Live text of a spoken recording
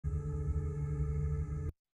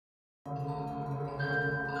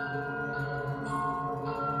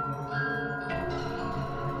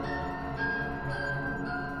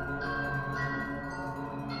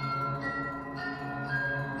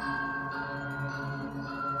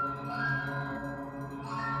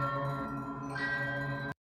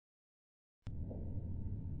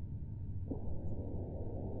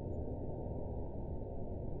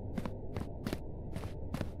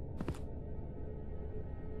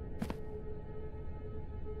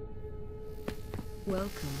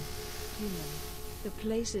Welcome, human. The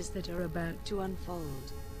places that are about to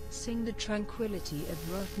unfold. Sing the tranquility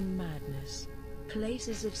of rotten madness.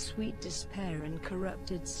 Places of sweet despair and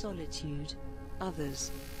corrupted solitude.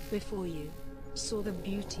 Others, before you, saw the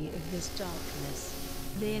beauty of this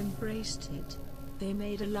darkness. They embraced it. They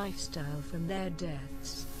made a lifestyle from their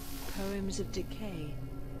deaths. Poems of decay.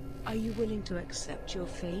 Are you willing to accept your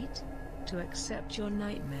fate? To accept your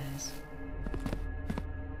nightmares?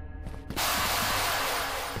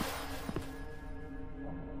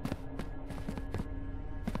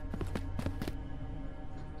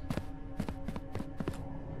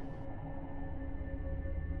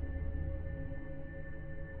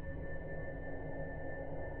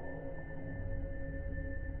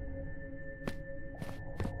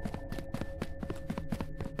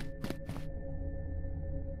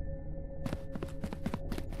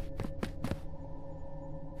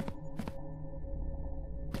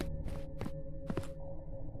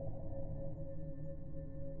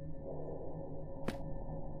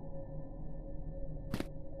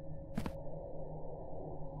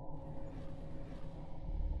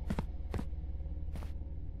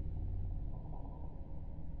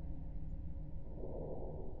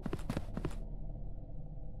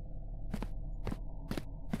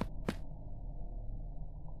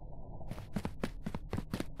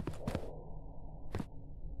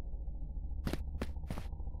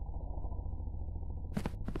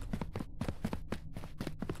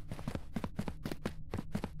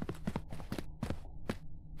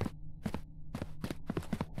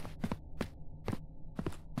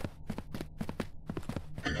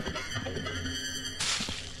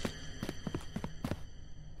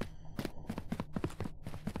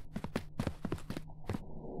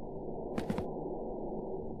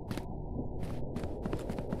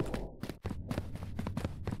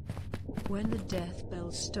 When the death bell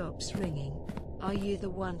stops ringing, are you the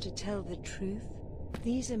one to tell the truth?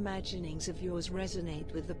 These imaginings of yours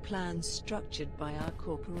resonate with the plans structured by our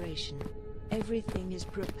corporation. Everything is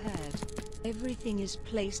prepared. Everything is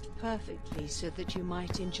placed perfectly so that you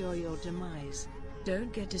might enjoy your demise.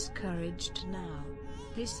 Don't get discouraged now.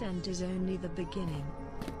 This end is only the beginning.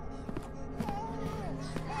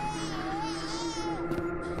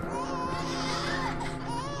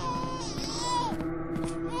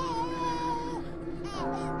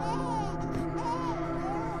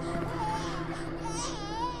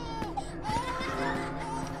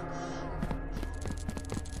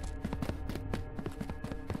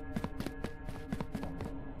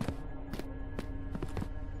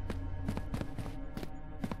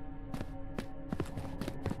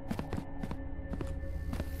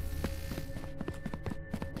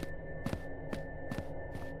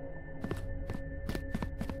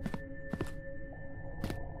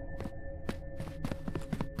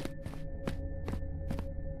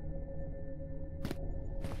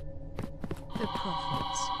 The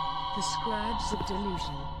prophets, the scribes of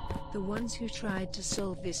delusion, the ones who tried to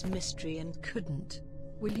solve this mystery and couldn't.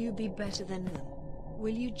 Will you be better than them?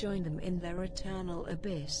 Will you join them in their eternal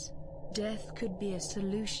abyss? Death could be a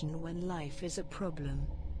solution when life is a problem.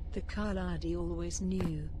 The Kaladi always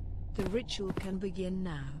knew. The ritual can begin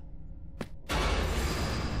now.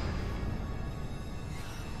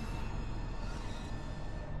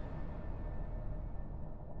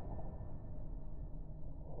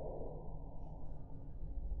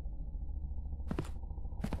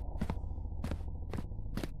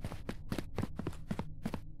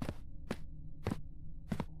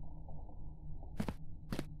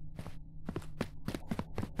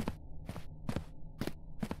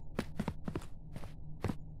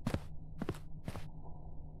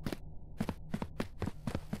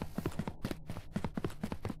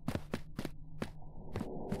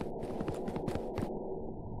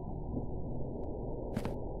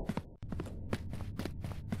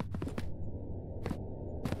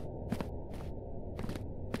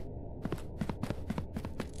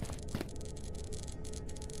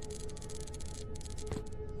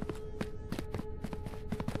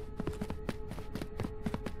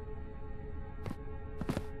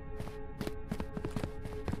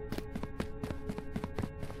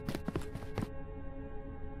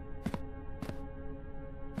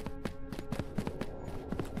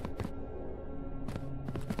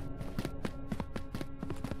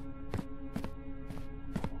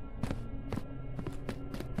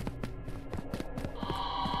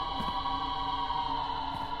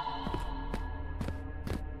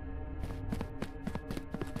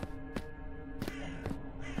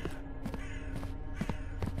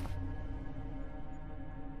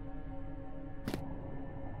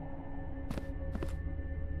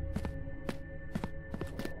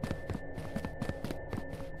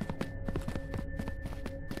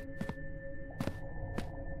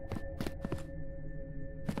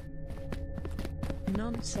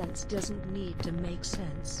 Nonsense doesn't need to make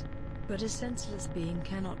sense. But a senseless being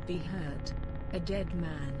cannot be hurt. A dead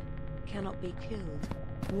man cannot be killed.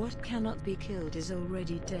 What cannot be killed is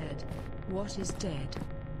already dead. What is dead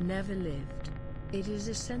never lived. It is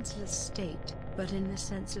a senseless state, but in the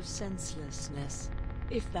sense of senselessness,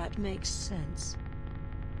 if that makes sense.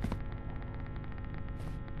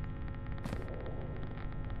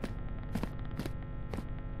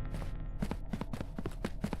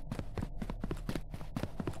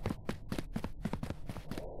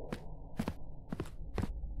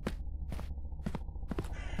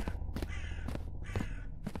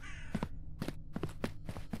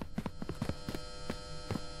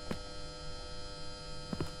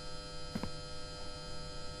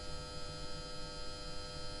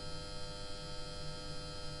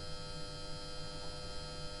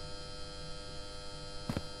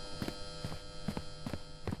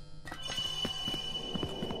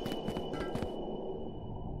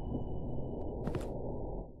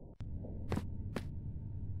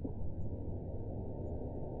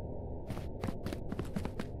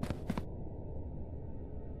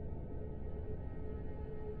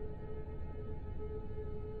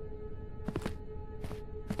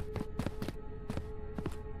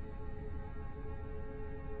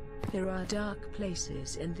 There are dark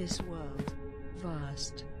places in this world.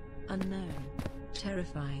 Vast, unknown,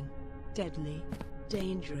 terrifying, deadly,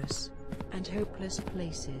 dangerous, and hopeless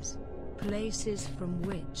places. Places from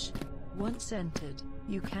which, once entered,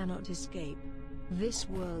 you cannot escape. This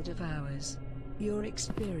world of ours, your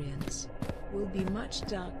experience, will be much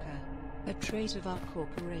darker. A trait of our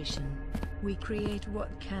corporation. We create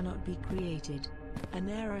what cannot be created. An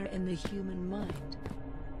error in the human mind.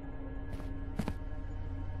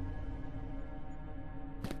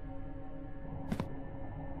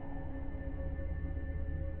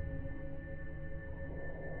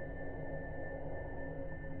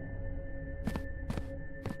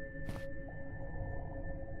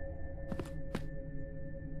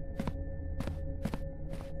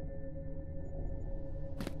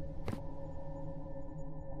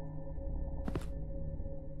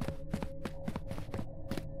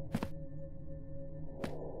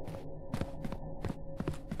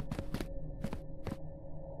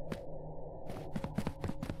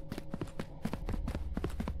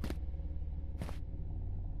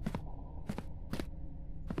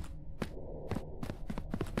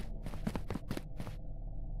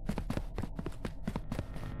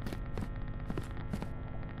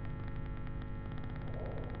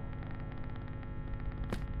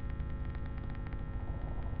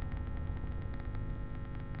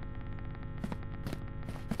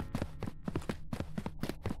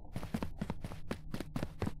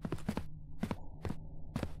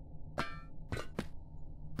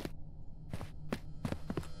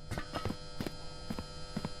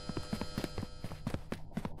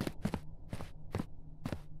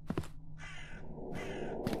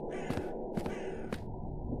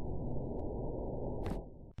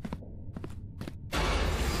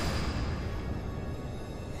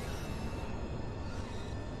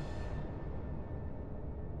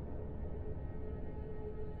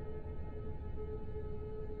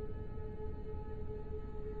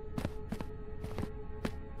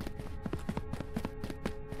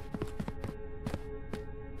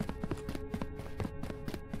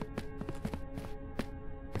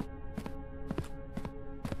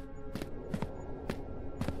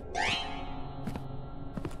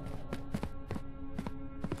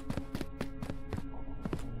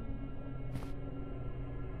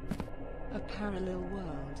 Parallel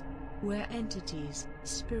world, where entities,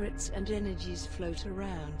 spirits and energies float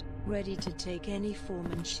around, ready to take any form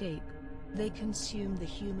and shape. They consume the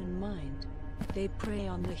human mind. They prey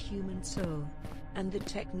on the human soul. And the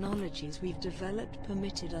technologies we've developed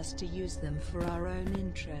permitted us to use them for our own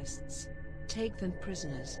interests. Take them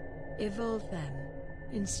prisoners. Evolve them.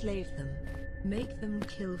 Enslave them. Make them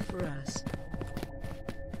kill for us.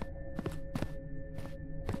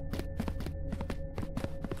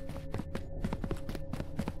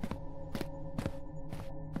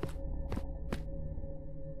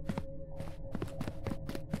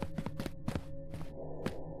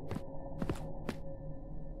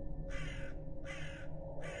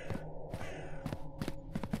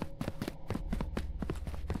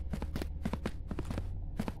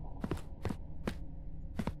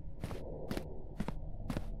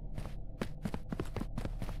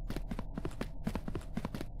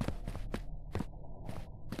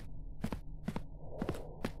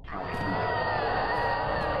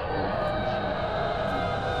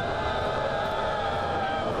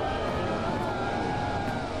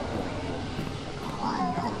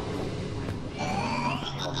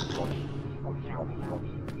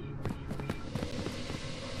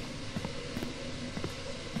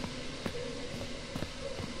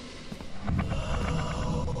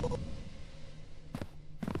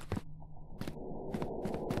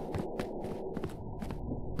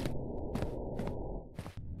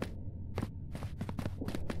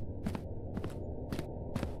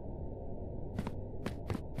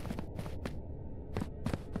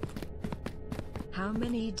 How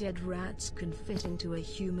many dead rats can fit into a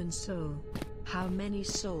human soul? How many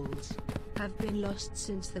souls have been lost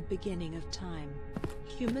since the beginning of time?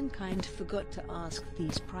 Humankind forgot to ask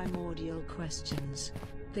these primordial questions.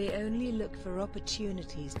 They only look for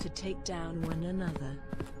opportunities to take down one another.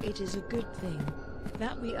 It is a good thing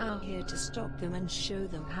that we are here to stop them and show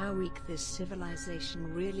them how weak this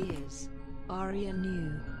civilization really is. Arya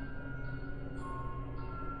knew.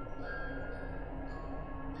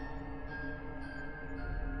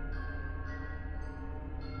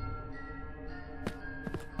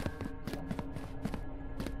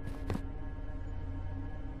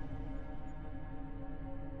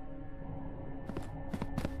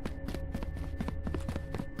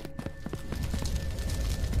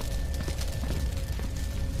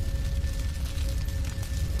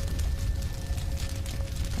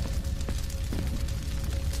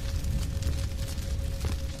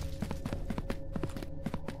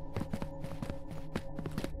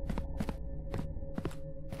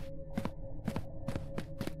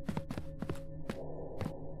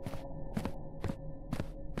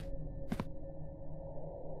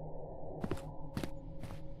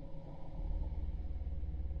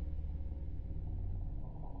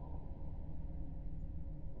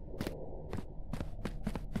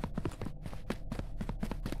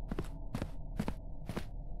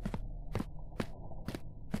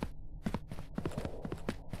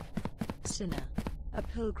 Sinner. A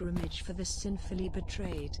pilgrimage for the sinfully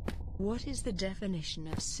betrayed. What is the definition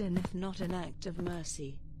of sin if not an act of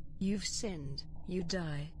mercy? You've sinned, you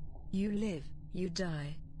die. You live, you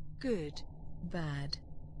die. Good. Bad.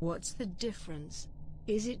 What's the difference?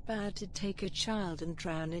 Is it bad to take a child and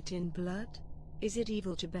drown it in blood? Is it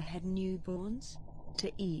evil to behead newborns?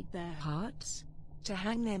 To eat their hearts? To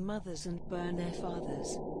hang their mothers and burn their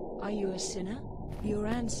fathers? Are you a sinner? Your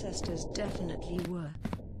ancestors definitely were.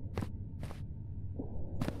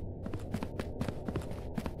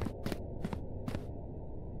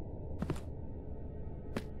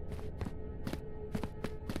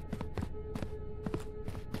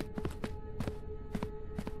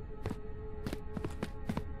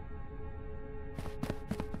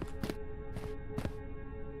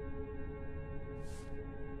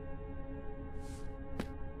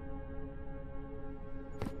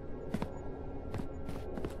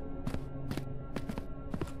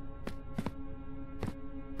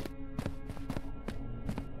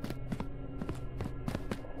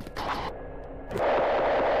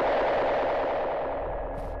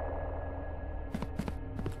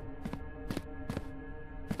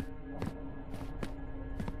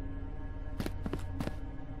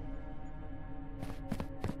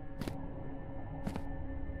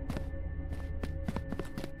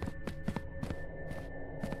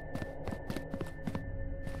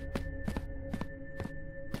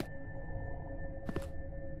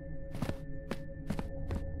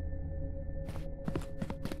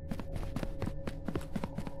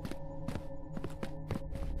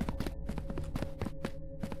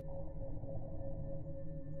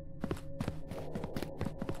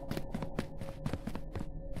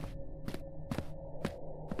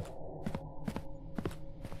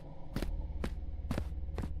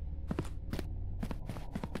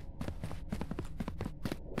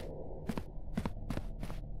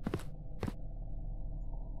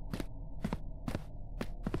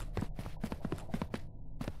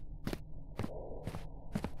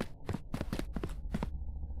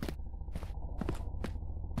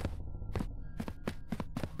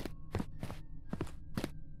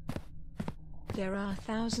 There are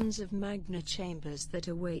thousands of magna chambers that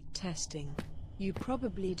await testing. You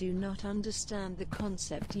probably do not understand the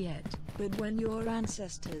concept yet, but when your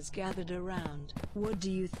ancestors gathered around, what do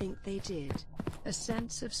you think they did? A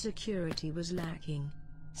sense of security was lacking.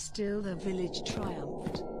 Still the village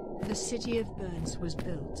triumphed. The city of Burns was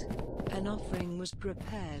built. An offering was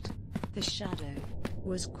prepared. The shadow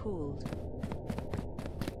was called.